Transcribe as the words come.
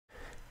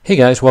Hey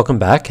guys, welcome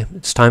back.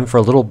 It's time for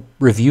a little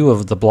review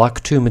of the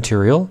Block 2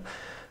 material.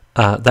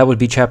 That would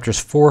be chapters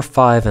 4,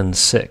 5, and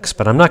 6,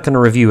 but I'm not going to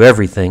review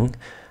everything.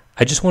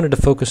 I just wanted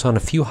to focus on a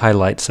few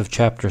highlights of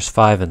chapters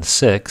 5 and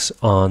 6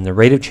 on the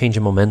rate of change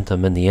in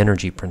momentum and the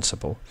energy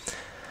principle.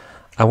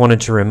 I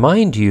wanted to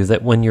remind you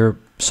that when you're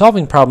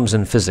solving problems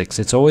in physics,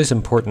 it's always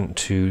important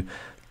to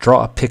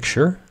draw a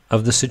picture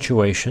of the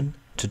situation,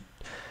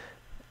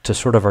 to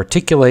sort of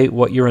articulate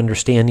what your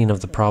understanding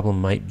of the problem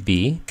might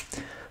be,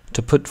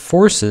 to put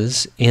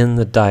forces in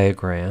the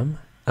diagram.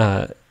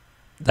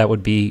 That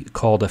would be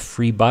called a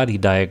free body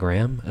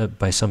diagram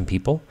by some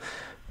people.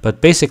 But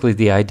basically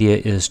the idea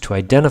is to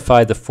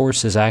identify the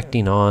forces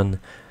acting on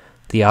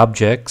the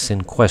objects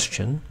in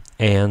question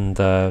and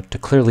to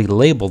clearly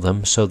label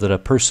them so that a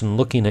person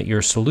looking at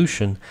your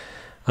solution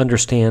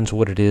understands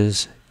what it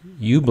is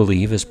you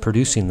believe is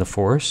producing the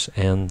force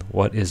and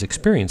what is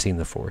experiencing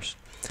the force.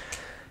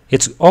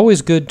 It's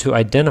always good to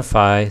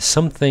identify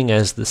something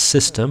as the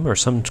system, or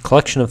some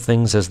collection of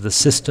things as the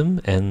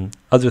system and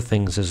other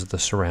things as the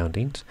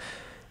surroundings.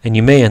 And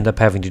you may end up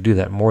having to do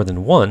that more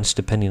than once,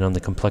 depending on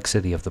the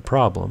complexity of the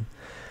problem.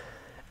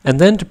 And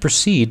then to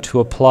proceed to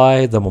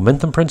apply the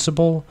momentum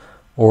principle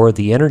or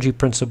the energy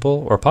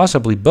principle, or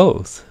possibly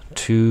both,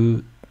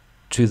 to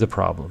the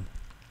problem.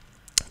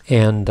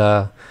 And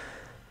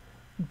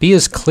be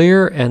as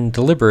clear and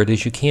deliberate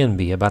as you can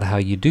be about how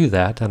you do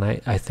that, and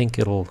I think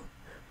it'll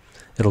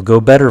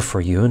go better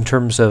for you in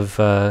terms of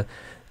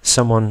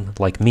someone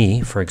like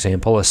me, for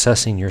example,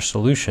 assessing your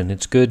solution.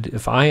 It's good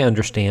if I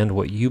understand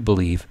what you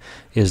believe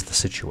is the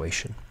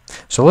situation.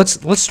 So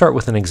let's start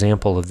with an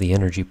example of the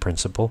energy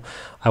principle.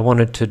 I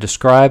wanted to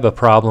describe a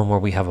problem where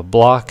we have a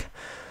block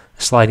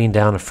sliding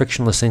down a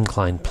frictionless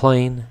inclined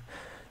plane.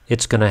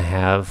 It's going to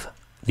have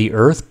the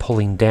earth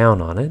pulling down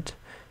on it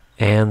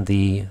and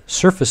the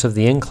surface of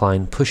the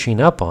incline pushing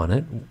up on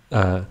it,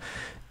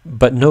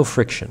 but no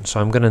friction.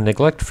 So I'm going to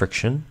neglect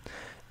friction.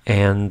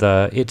 And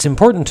it's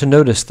important to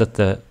notice that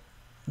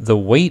the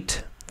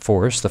weight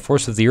force, the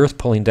force of the earth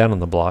pulling down on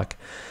the block,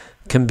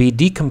 can be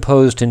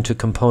decomposed into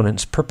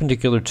components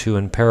perpendicular to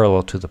and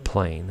parallel to the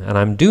plane. And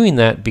I'm doing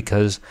that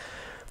because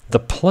the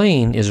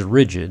plane is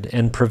rigid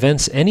and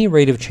prevents any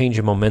rate of change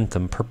in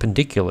momentum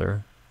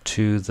perpendicular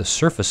to the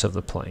surface of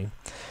the plane.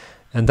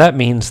 And that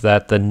means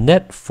that the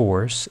net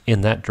force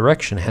in that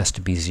direction has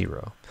to be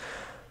zero.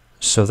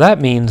 So that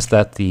means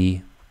that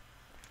the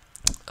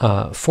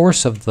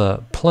force of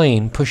the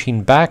plane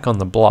pushing back on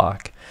the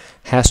block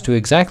has to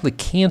exactly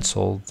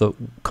cancel the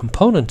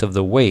component of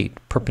the weight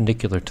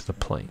perpendicular to the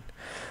plane.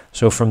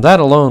 So from that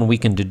alone we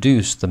can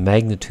deduce the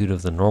magnitude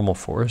of the normal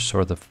force,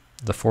 or the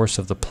force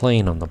of the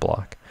plane on the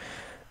block.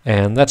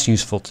 And that's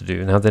useful to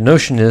do. Now the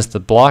notion is the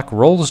block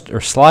rolls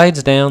or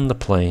slides down the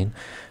plane,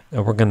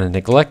 and we're going to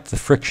neglect the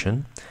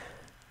friction.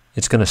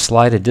 It's going to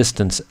slide a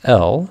distance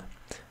L,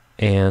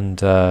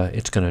 and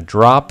it's going to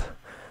drop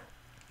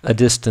a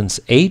distance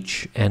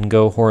h and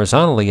go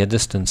horizontally a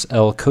distance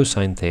L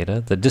cosine theta.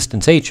 The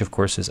distance h, of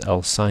course, is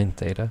L sine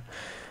theta.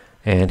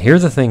 And here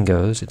the thing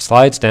goes. It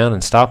slides down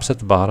and stops at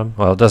the bottom.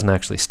 Well, it doesn't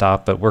actually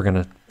stop, but we're going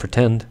to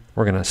pretend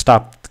we're going to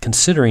stop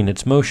considering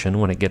its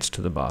motion when it gets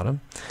to the bottom.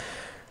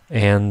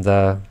 And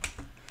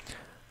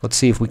let's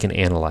see if we can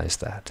analyze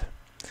that.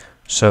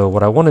 So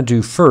what I want to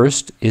do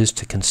first is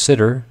to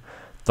consider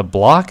the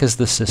block as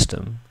the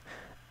system.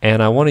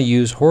 And I want to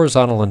use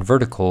horizontal and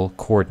vertical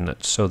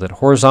coordinates, so that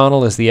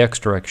horizontal is the x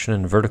direction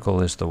and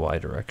vertical is the y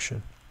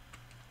direction.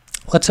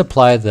 Let's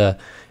apply the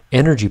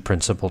energy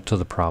principle to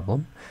the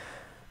problem,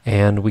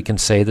 and we can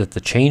say that the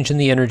change in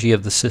the energy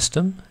of the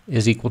system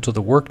is equal to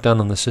the work done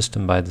on the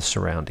system by the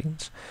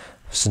surroundings.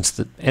 Since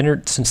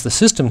the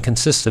system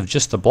consists of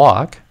just the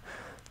block,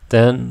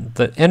 then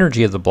the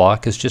energy of the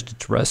block is just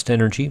its rest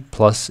energy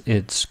plus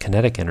its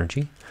kinetic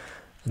energy.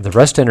 The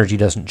rest energy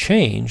doesn't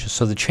change,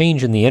 so the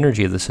change in the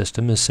energy of the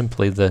system is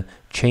simply the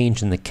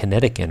change in the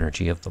kinetic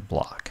energy of the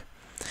block.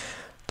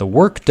 The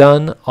work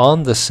done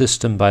on the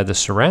system by the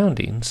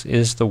surroundings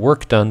is the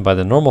work done by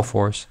the normal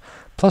force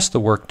plus the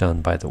work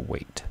done by the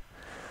weight.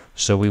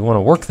 So we want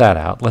to work that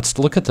out. Let's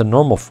look at the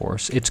normal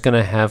force. It's going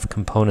to have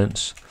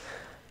components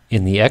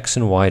in the x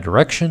and y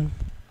direction.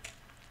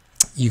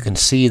 You can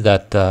see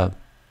that the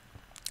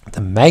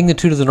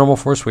magnitude of the normal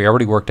force we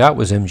already worked out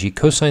was mg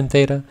cosine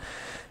theta.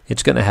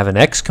 It's going to have an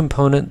x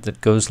component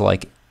that goes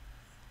like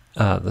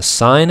the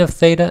sine of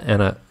theta, and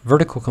a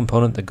vertical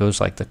component that goes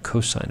like the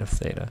cosine of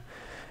theta.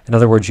 In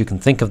other words, you can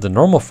think of the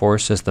normal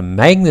force as the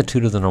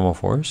magnitude of the normal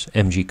force,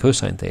 mg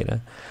cosine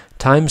theta,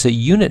 times a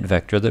unit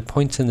vector that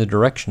points in the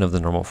direction of the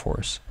normal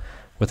force,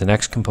 with an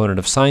x component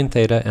of sine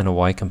theta and a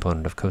y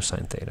component of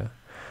cosine theta.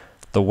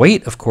 The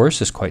weight, of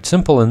course, is quite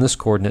simple in this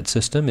coordinate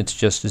system. It's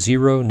just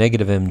 0,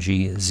 negative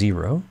mg,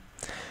 0.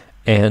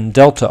 And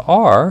delta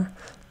r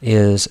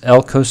is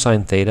L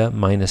cosine theta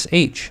minus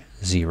h,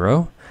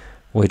 0,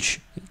 which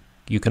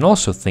you can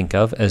also think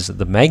of as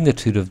the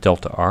magnitude of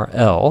delta r,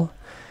 L,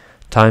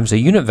 times a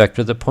unit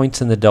vector that points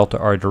in the delta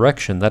r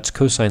direction. That's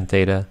cosine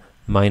theta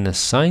minus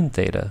sine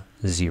theta,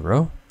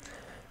 0.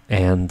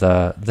 And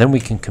then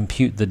we can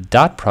compute the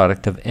dot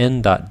product of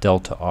n dot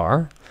delta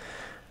r.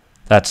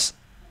 That's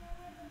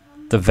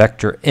the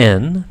vector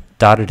n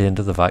dotted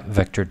into the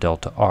vector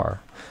delta r.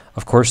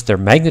 Of course, their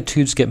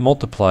magnitudes get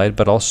multiplied,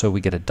 but also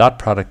we get a dot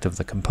product of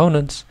the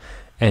components,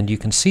 and you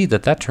can see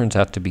that that turns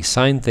out to be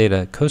sine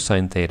theta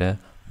cosine theta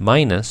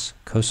minus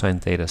cosine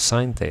theta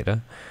sine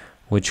theta,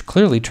 which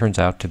clearly turns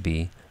out to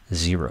be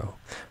 0.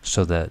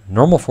 So the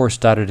normal force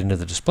dotted into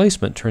the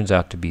displacement turns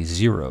out to be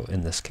 0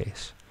 in this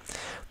case.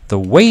 The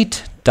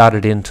weight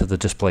dotted into the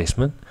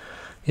displacement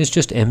is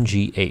just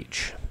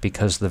mgh,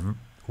 because the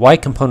y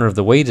component of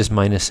the weight is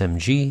minus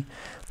mg,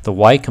 the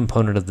y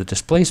component of the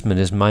displacement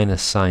is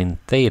minus sine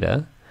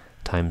theta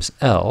times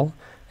L,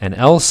 and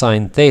L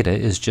sine theta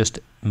is just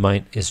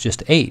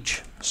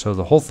h. So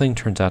the whole thing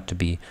turns out to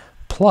be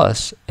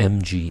plus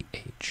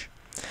mgh.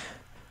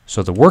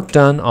 So the work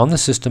done on the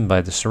system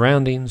by the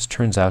surroundings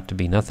turns out to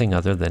be nothing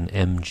other than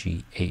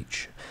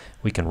mgh.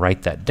 We can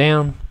write that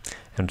down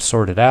and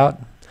sort it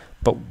out,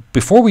 but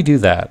before we do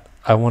that,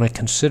 I want to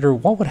consider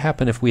what would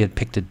happen if we had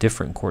picked a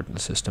different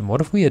coordinate system.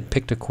 What if we had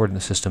picked a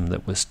coordinate system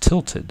that was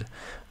tilted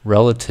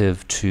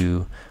relative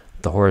to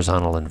the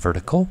horizontal and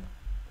vertical?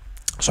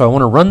 So I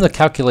want to run the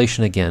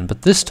calculation again,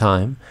 but this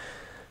time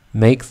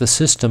make the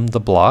system the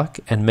block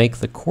and make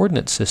the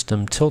coordinate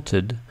system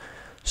tilted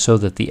so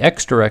that the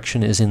x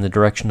direction is in the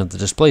direction of the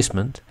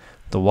displacement,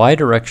 the y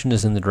direction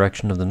is in the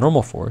direction of the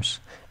normal force,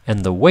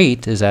 and the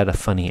weight is at a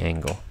funny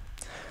angle.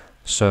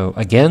 So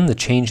again, the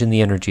change in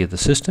the energy of the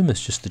system is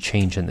just the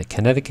change in the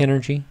kinetic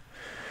energy.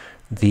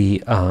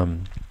 The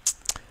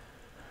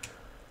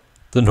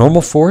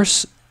normal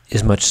force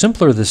is much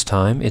simpler this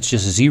time. It's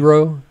just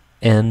 0,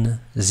 n,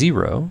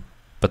 0,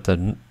 but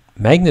the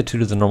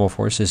magnitude of the normal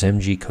force is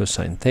mg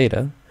cosine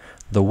theta.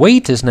 The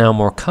weight is now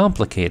more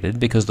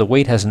complicated because the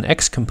weight has an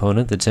x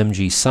component that's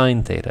mg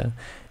sine theta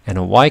and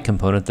a y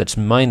component that's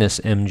minus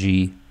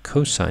mg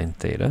cosine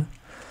theta.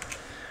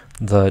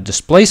 The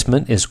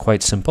displacement is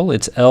quite simple.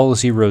 It's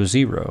L0,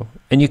 0.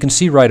 And you can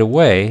see right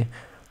away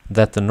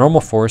that the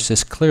normal force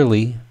is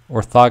clearly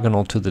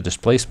orthogonal to the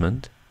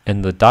displacement,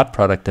 and the dot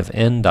product of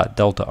n dot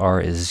delta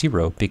r is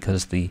 0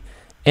 because the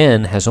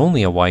n has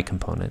only a y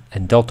component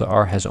and delta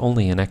r has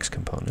only an x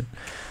component.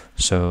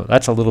 So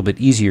that's a little bit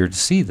easier to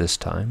see this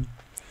time.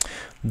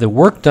 The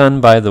work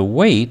done by the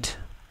weight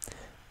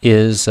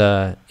is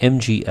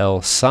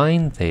mgl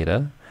sine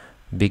theta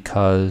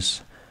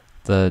because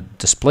the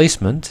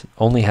displacement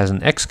only has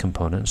an x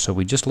component, so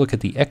we just look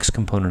at the x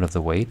component of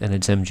the weight and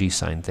it's mg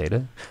sine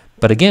theta.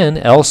 But again,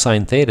 L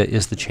sine theta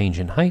is the change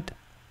in height.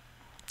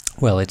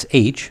 Well, it's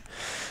h.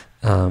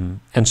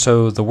 And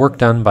so the work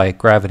done by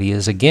gravity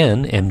is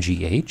again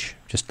mgh,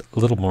 just a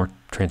little more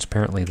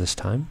transparently this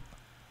time.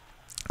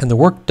 And the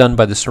work done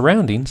by the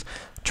surroundings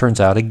turns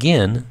out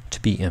again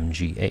to be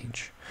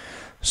mgh.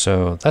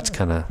 So that's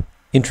kind of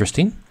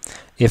interesting.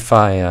 If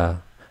I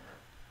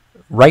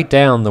write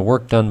down the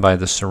work done by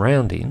the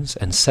surroundings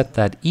and set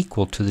that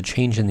equal to the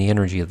change in the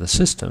energy of the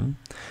system,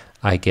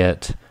 I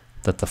get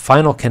that the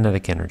final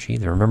kinetic energy,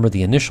 remember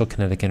the initial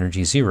kinetic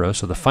energy is 0,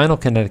 so the final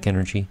kinetic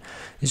energy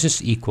is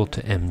just equal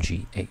to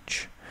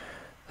mgh.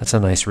 That's a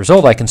nice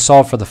result. I can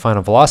solve for the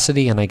final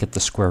velocity and I get the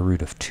square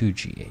root of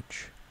 2gh.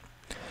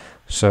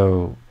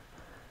 So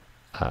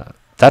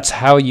that's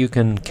how you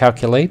can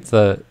calculate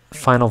the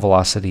final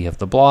velocity of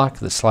the block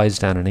that slides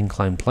down an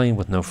inclined plane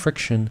with no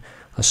friction,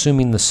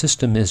 assuming the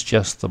system is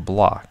just the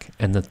block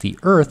and that the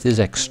Earth is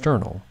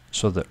external,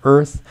 so the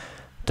Earth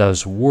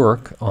does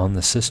work on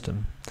the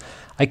system.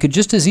 I could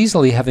just as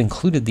easily have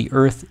included the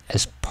Earth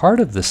as part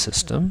of the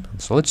system,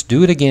 so let's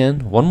do it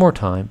again one more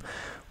time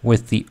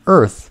with the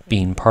Earth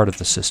being part of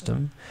the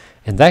system.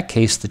 In that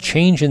case, the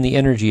change in the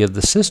energy of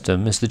the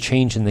system is the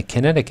change in the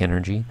kinetic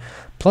energy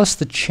plus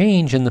the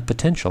change in the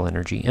potential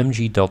energy,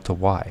 mg delta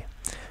y.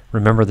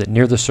 Remember that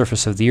near the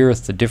surface of the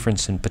Earth, the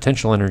difference in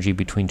potential energy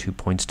between 2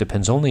 points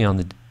depends only on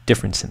the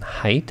difference in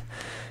height,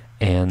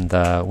 and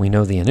we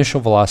know the initial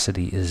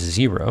velocity is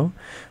 0.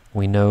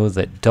 We know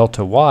that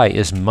delta y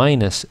is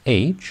minus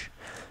h,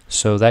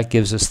 so that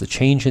gives us the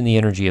change in the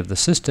energy of the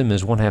system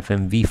is 1/2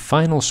 mv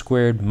final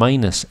squared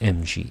minus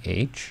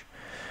mgh.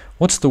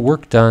 What's the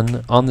work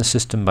done on the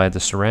system by the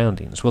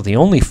surroundings? Well, the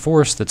only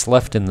force that's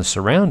left in the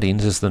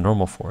surroundings is the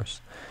normal force.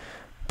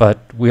 But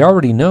we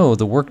already know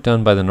the work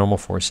done by the normal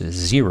force is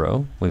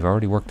 0. We've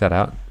already worked that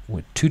out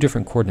with 2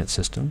 different coordinate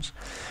systems.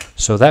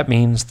 So that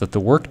means that the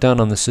work done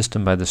on the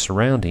system by the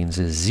surroundings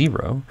is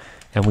 0,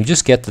 and we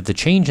just get that the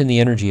change in the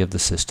energy of the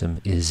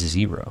system is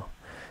 0.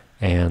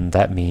 And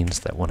that means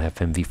that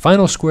 1/2 mv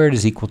final squared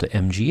is equal to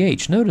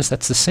mgh. Notice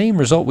that's the same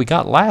result we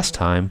got last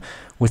time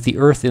with the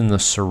Earth in the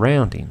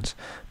surroundings.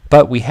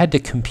 But we had to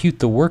compute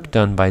the work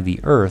done by the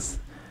Earth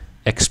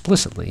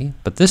explicitly,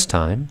 but this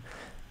time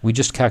we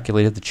just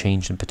calculated the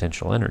change in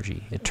potential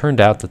energy. It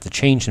turned out that the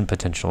change in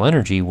potential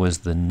energy was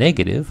the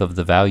negative of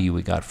the value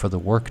we got for the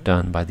work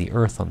done by the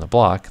Earth on the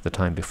block the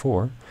time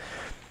before,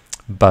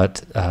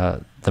 but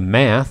the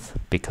math,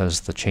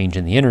 because the change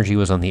in the energy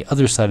was on the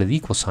other side of the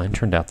equal sign,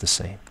 turned out the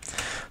same.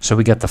 So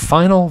we got the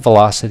final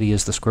velocity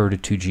as the square root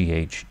of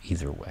 2gh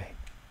either way.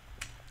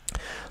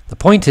 The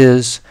point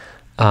is,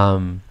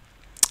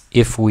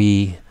 if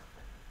we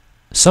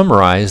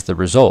summarize the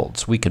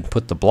results, we can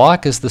put the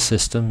block as the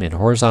system in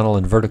horizontal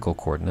and vertical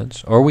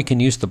coordinates, or we can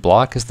use the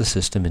block as the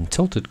system in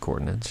tilted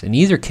coordinates. In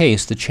either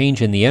case, the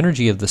change in the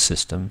energy of the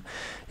system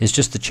is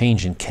just the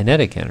change in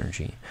kinetic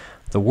energy.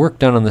 The work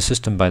done on the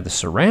system by the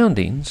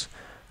surroundings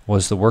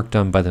was the work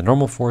done by the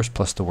normal force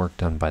plus the work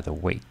done by the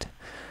weight.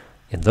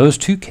 In those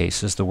two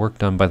cases, the work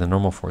done by the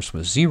normal force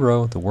was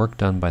 0, the work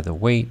done by the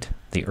weight,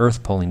 the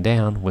earth pulling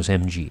down, was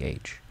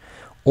mgh.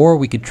 Or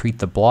we could treat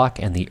the block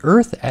and the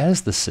earth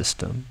as the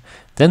system.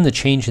 Then the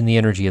change in the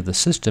energy of the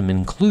system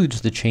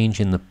includes the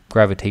change in the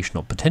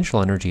gravitational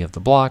potential energy of the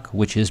block,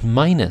 which is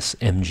minus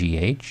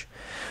mgh.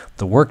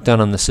 The work done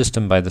on the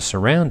system by the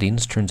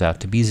surroundings turns out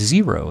to be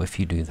 0 if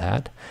you do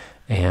that.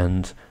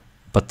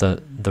 But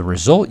the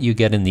result you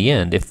get in the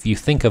end, if you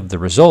think of the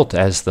result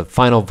as the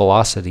final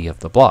velocity of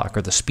the block,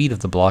 or the speed of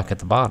the block at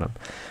the bottom,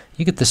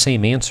 you get the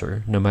same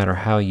answer no matter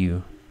how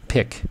you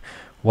pick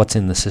what's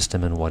in the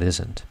system and what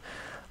isn't.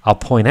 I'll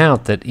point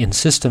out that in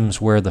systems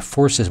where the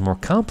force is more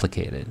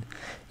complicated,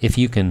 if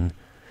you can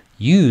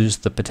use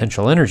the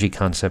potential energy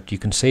concept, you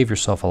can save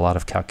yourself a lot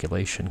of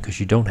calculation because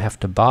you don't have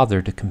to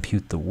bother to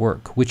compute the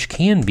work, which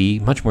can be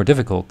much more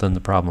difficult than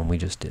the problem we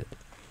just did.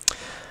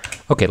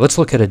 Okay, let's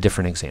look at a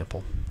different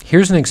example.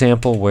 Here's an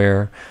example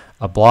where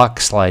a block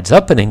slides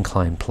up an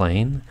inclined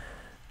plane.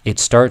 It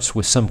starts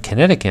with some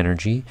kinetic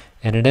energy,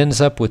 and it ends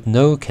up with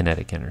no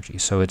kinetic energy.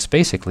 So it's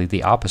basically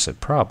the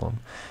opposite problem.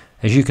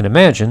 As you can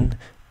imagine,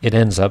 it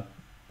ends up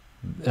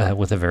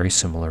with a very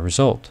similar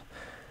result.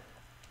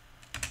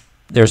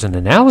 There's an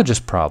analogous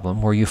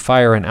problem where you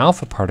fire an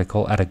alpha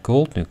particle at a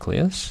gold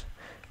nucleus,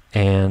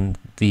 and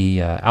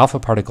the alpha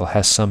particle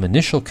has some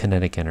initial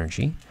kinetic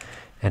energy,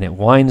 and it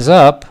winds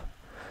up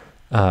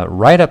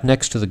right up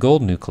next to the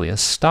gold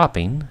nucleus,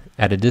 stopping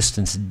at a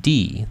distance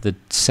d. The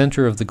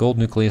center of the gold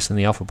nucleus and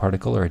the alpha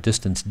particle are a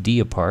distance d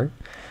apart,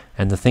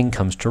 and the thing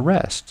comes to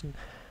rest.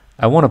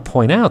 I want to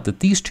point out that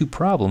these two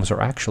problems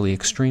are actually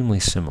extremely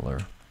similar,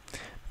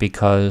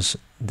 because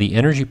the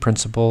energy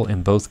principle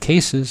in both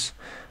cases,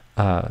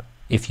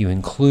 if you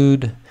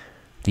include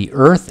the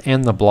earth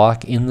and the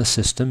block in the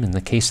system in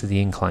the case of the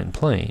inclined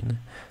plane,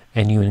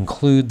 and you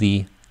include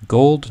the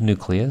gold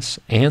nucleus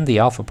and the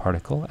alpha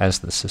particle as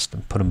the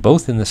system, put them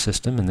both in the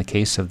system in the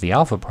case of the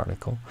alpha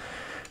particle,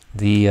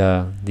 the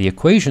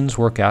equations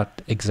work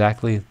out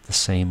exactly the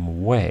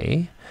same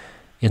way,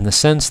 in the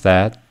sense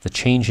that the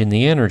change in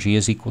the energy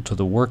is equal to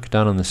the work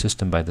done on the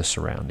system by the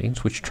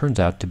surroundings, which turns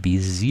out to be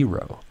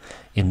 0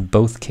 in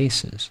both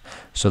cases.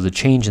 So the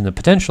change in the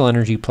potential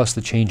energy plus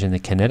the change in the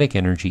kinetic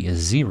energy is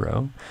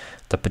 0.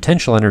 The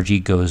potential energy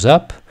goes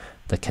up,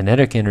 the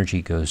kinetic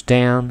energy goes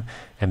down,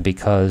 and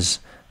because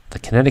the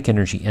kinetic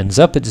energy ends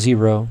up at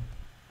 0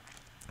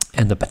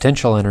 and the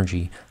potential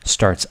energy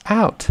starts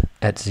out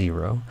at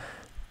 0,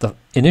 the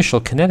initial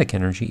kinetic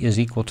energy is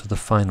equal to the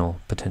final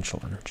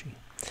potential energy.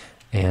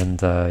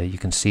 And you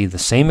can see the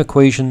same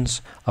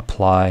equations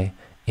apply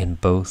in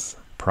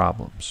both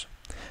problems.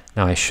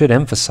 Now I should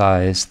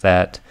emphasize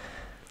that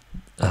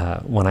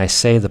when I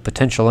say the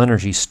potential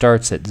energy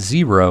starts at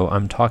 0,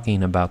 I'm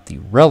talking about the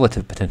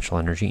relative potential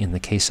energy in the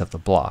case of the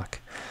block,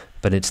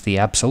 but it's the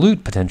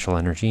absolute potential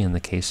energy in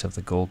the case of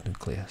the gold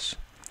nucleus.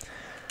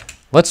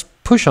 Let's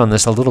push on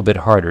this a little bit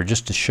harder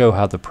just to show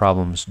how the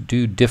problems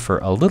do differ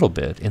a little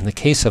bit. In the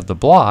case of the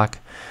block,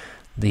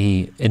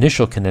 the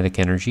initial kinetic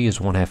energy is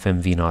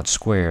 1/2 mv0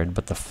 squared,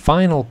 but the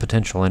final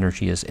potential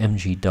energy is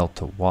mg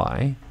delta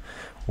y,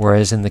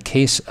 whereas in the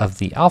case of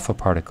the alpha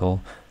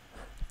particle,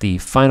 the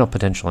final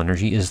potential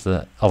energy is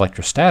the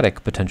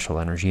electrostatic potential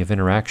energy of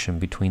interaction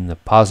between the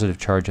positive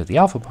charge of the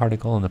alpha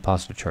particle and the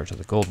positive charge of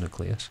the gold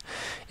nucleus.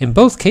 In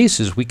both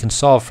cases, we can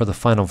solve for the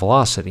final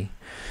velocity,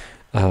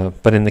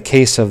 but in the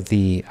case of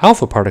the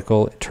alpha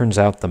particle, it turns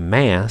out the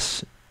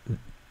mass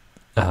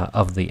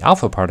of the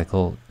alpha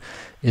particle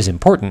is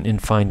important in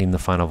finding the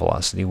final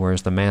velocity,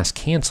 whereas the mass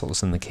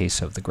cancels in the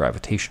case of the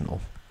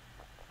gravitational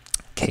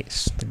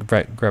case, the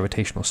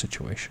gravitational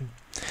situation.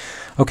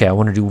 Okay, I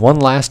want to do one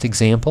last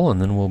example,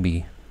 and then we'll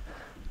be...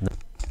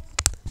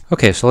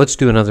 Okay, so let's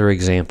do another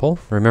example.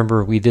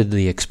 Remember, we did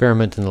the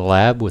experiment in the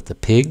lab with the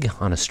pig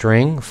on a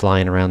string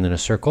flying around in a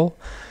circle,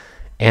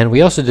 and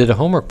we also did a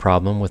homework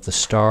problem with the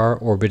star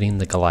orbiting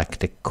the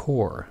galactic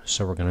core.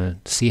 So we're going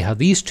to see how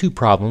these two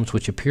problems,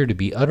 which appear to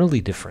be utterly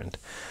different,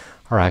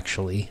 are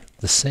actually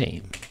the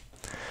same.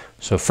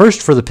 So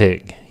first for the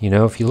pig. You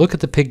know, if you look at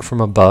the pig from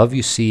above,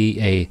 you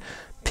see a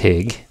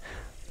pig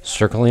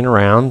circling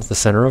around the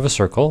center of a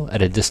circle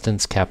at a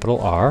distance capital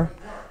R.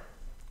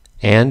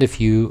 And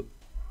if you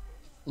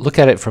look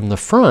at it from the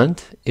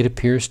front, it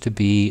appears to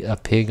be a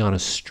pig on a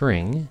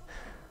string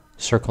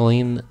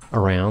circling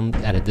around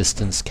at a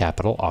distance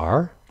capital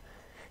R.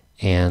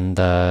 And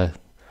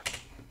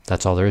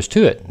that's all there is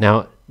to it.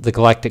 Now, the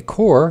galactic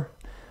core,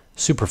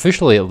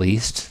 superficially at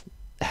least,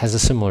 has a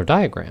similar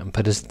diagram,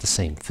 but isn't the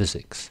same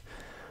physics.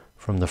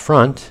 From the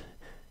front,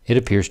 it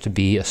appears to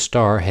be a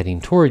star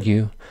heading toward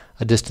you,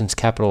 a distance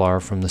capital R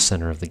from the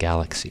center of the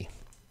galaxy.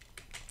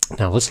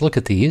 Now let's look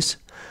at these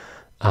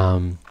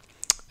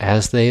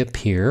as they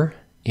appear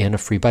in a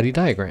free body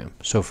diagram.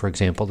 So for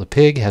example, the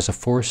pig has a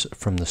force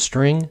from the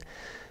string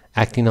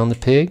acting on the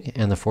pig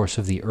and the force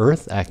of the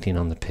earth acting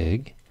on the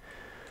pig.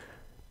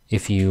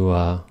 If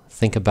you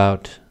think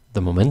about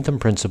the momentum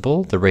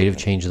principle, the rate of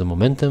change of the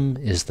momentum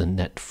is the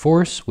net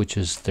force, which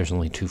is, there's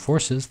only two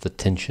forces, the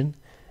tension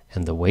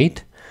and the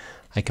weight.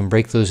 I can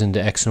break those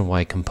into x and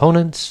y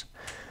components.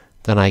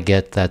 Then I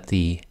get that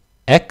the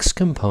x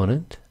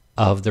component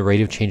of the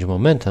rate of change of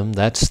momentum,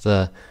 that's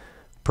the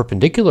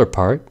perpendicular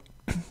part,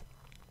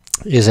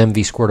 is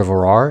mv squared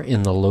over r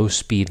in the low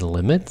speed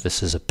limit.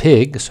 This is a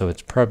pig, so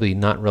it's probably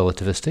not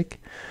relativistic.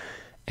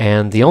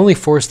 And the only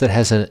force that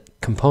has a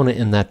component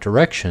in that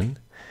direction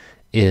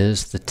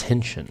is the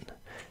tension.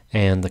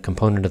 And the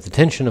component of the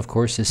tension, of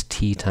course, is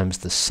t times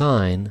the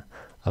sine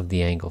of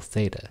the angle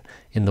theta.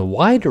 In the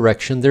y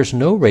direction, there's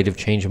no rate of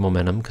change of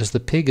momentum because the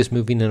pig is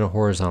moving in a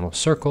horizontal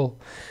circle.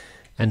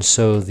 And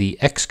so the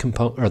x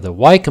component, or the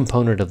y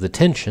component of the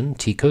tension,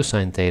 t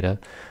cosine theta,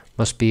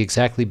 must be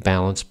exactly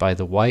balanced by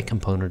the y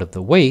component of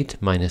the weight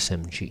minus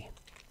mg.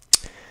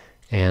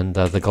 And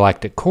the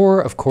galactic core,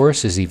 of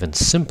course, is even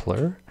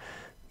simpler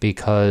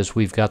because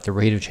we've got the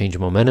rate of change of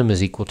momentum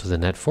is equal to the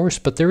net force,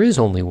 but there is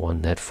only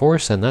one net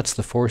force, and that's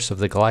the force of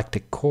the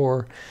galactic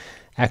core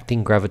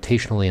acting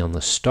gravitationally on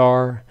the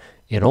star.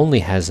 It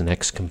only has an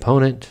x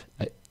component.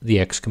 The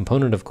x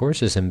component, of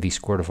course, is mv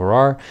squared over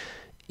r.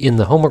 In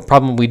the homework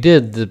problem we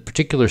did, the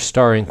particular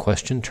star in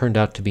question turned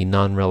out to be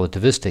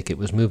non-relativistic. It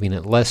was moving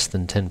at less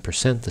than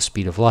 10% the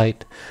speed of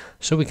light,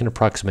 so we can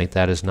approximate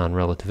that as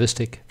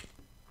non-relativistic.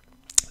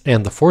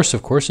 And the force,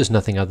 of course, is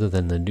nothing other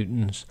than the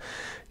Newton's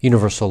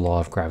universal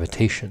law of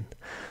gravitation.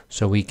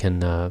 So we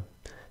can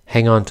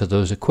hang on to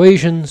those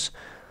equations,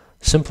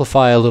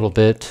 simplify a little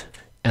bit,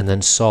 and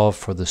then solve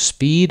for the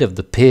speed of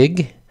the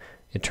pig.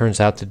 It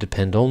turns out to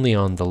depend only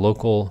on the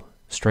local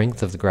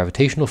strength of the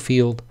gravitational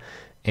field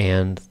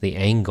and the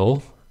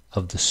angle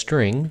of the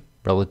string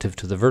relative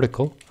to the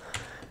vertical.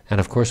 And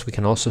of course we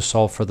can also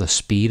solve for the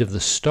speed of the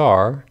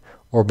star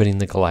orbiting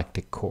the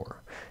galactic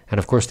core. And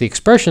of course the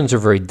expressions are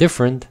very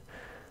different,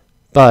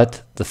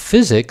 but the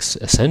physics,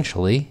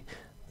 essentially,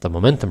 the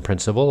momentum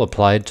principle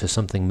applied to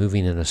something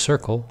moving in a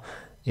circle,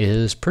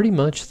 is pretty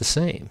much the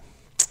same.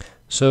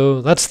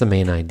 So that's the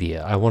main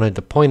idea. I wanted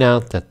to point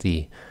out that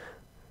the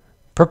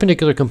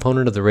perpendicular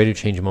component of the rate of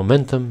change of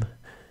momentum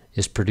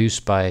is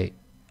produced by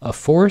a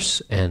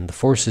force, and the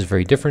force is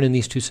very different in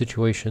these two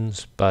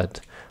situations, but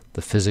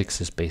the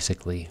physics is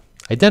basically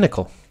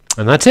identical.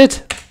 And that's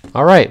it.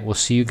 All right, we'll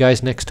see you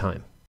guys next time.